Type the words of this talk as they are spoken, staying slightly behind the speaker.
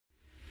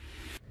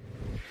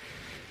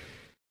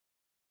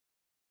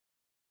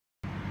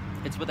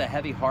It's with a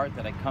heavy heart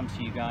that I come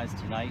to you guys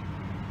tonight,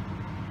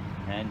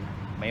 and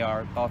may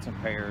our thoughts and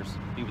prayers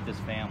be with this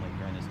family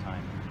during this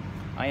time.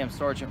 I am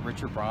Sergeant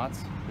Richard Bratz,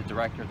 the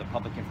Director of the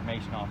Public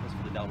Information Office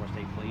for the Delaware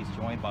State Police,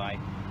 joined by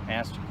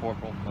Master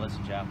Corporal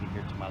Melissa Jaffe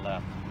here to my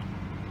left.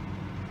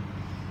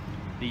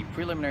 The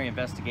preliminary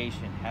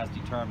investigation has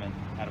determined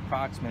at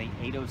approximately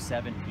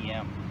 8:07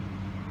 p.m.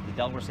 the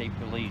Delaware State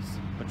Police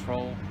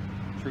patrol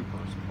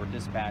troopers were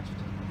dispatched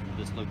to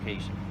this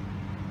location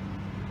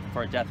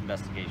for a death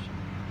investigation.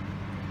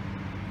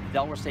 The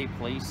Delaware State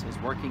Police is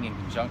working in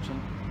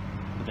conjunction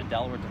with the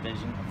Delaware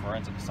Division of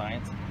Forensic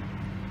Science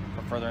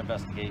for further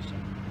investigation.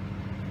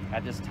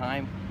 At this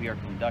time, we are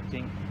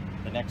conducting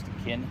the next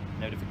of kin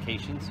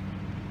notifications,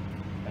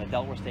 and the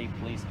Delaware State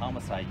Police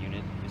Homicide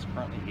Unit is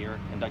currently here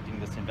conducting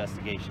this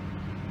investigation.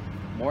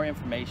 More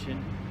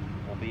information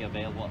will be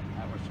available,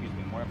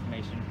 more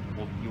information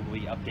will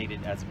be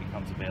updated as it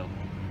becomes available.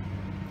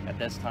 At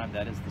this time,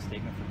 that is the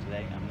statement for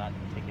today. I'm not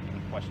taking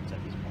any questions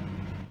at this point.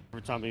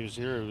 Every time he was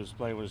here, he was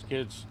playing with his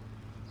kids.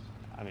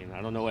 I mean,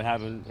 I don't know what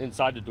happened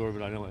inside the door,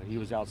 but I know he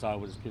was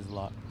outside with his kids a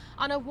lot.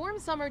 On a warm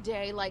summer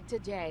day like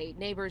today,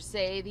 neighbors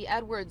say the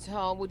Edwards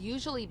home would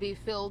usually be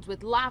filled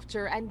with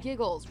laughter and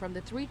giggles from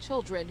the three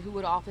children who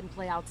would often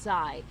play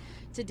outside.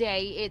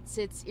 Today,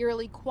 it's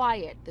eerily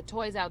quiet, the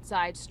toys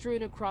outside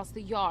strewn across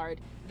the yard,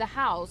 the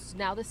house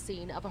now the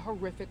scene of a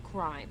horrific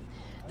crime.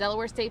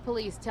 Delaware State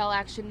Police tell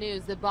Action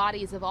News the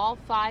bodies of all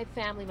 5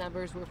 family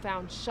members were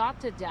found shot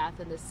to death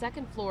in the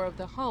second floor of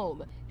the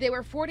home. They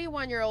were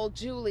 41-year-old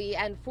Julie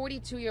and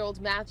 42-year-old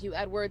Matthew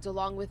Edwards,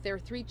 along with their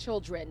 3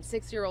 children,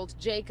 6-year-old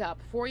Jacob,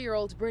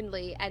 4-year-old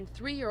Brinley, and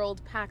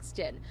 3-year-old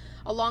Paxton.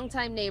 A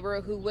longtime neighbor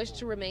who wished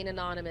to remain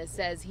anonymous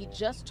says he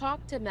just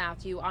talked to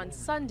Matthew on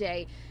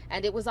Sunday,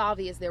 and it was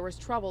obvious there was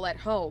trouble at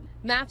home.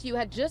 Matthew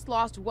had just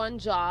lost one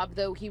job,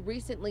 though he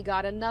recently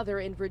got another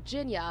in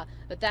Virginia,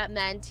 but that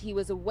meant he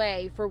was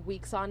away for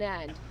weeks on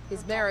end.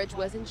 His marriage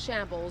was in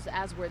shambles,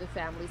 as were the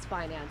family's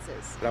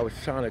finances. I was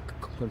trying to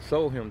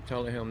console him,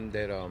 telling him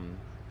that,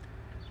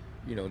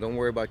 you know, don't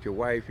worry about your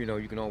wife. You know,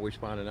 you can always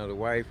find another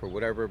wife or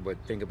whatever, but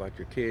think about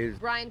your kids.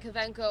 Brian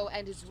Kavenko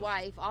and his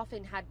wife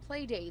often had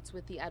play dates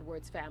with the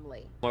Edwards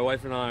family. My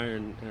wife and I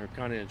are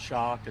kind of in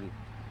shock and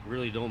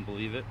really don't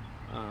believe it.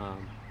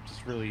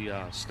 Just really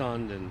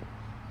stunned, and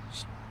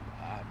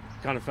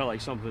kind of felt like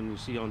something you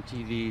see on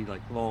TV,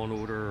 like Law and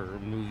Order or a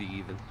movie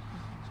even.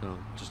 So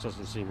it just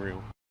doesn't seem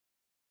real.